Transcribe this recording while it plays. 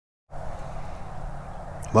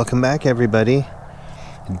Welcome back, everybody.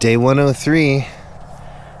 Day 103. And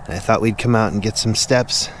I thought we'd come out and get some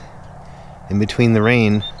steps in between the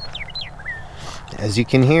rain. As you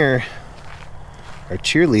can hear, our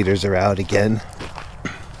cheerleaders are out again.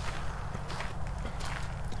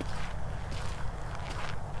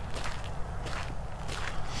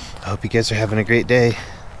 I hope you guys are having a great day.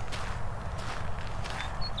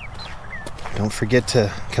 Don't forget to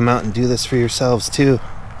come out and do this for yourselves too.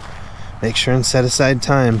 Make sure and set aside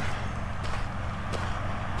time.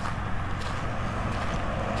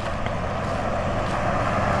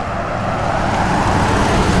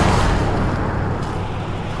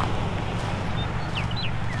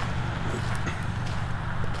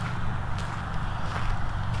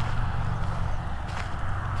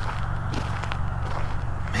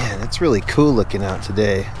 Man, it's really cool looking out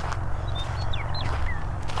today.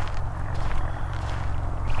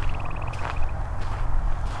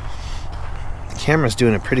 Camera's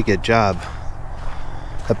doing a pretty good job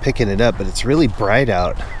of picking it up, but it's really bright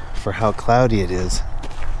out for how cloudy it is.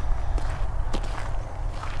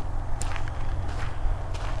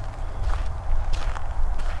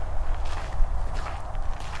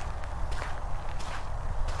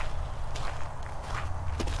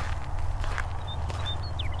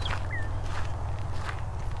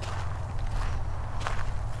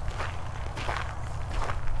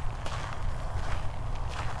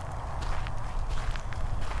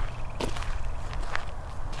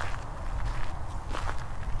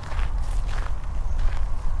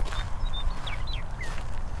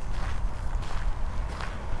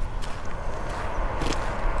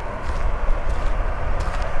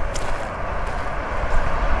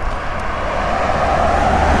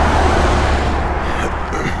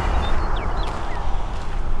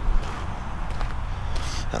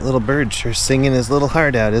 That little bird sure singing his little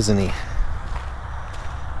heart out, isn't he?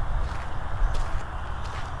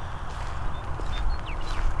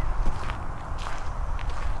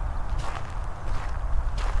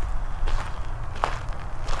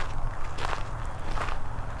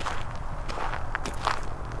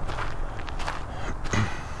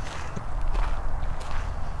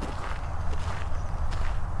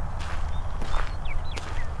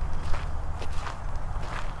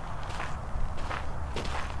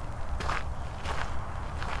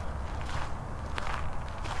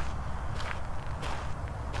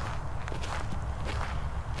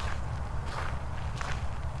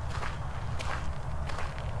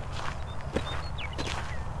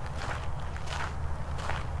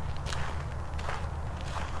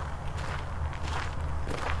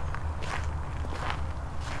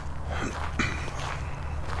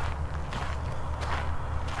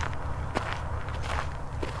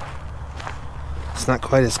 It's not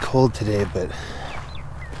quite as cold today, but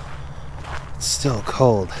it's still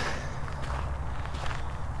cold.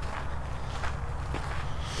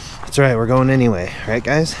 It's alright, we're going anyway, right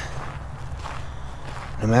guys?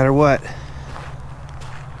 No matter what.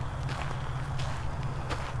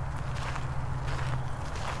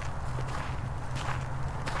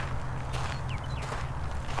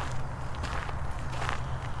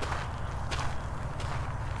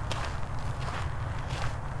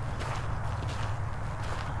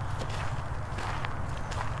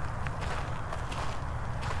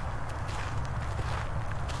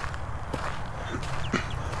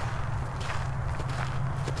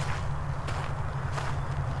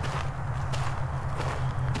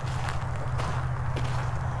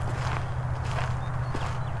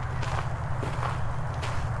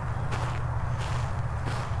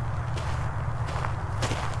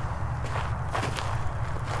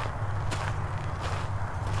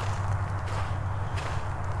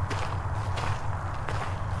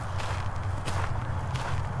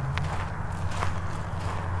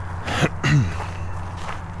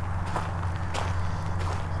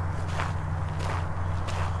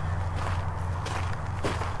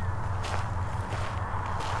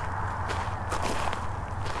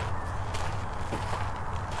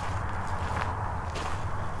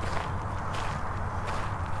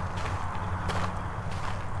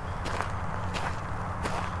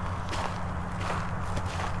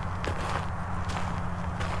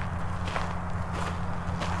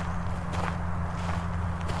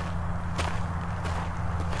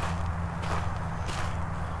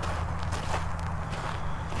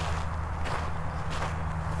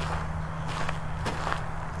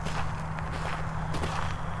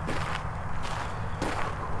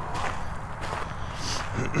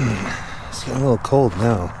 It's getting a little cold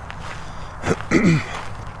now.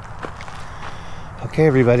 Okay,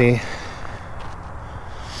 everybody.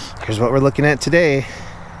 Here's what we're looking at today.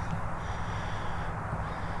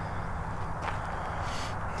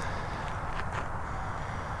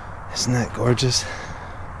 Isn't that gorgeous?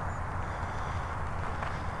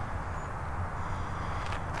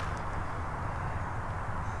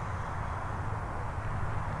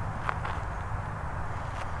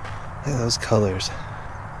 Look at those colors.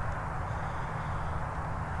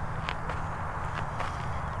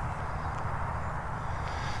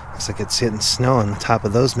 Looks like it's getting snow on the top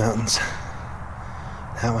of those mountains.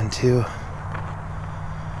 That one too.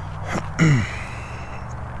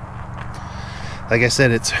 Like I said,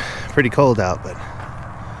 it's pretty cold out, but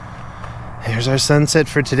here's our sunset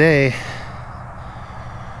for today.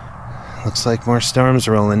 Looks like more storms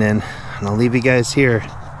rolling in, and I'll leave you guys here.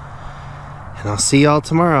 And I'll see y'all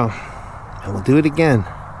tomorrow, and we'll do it again.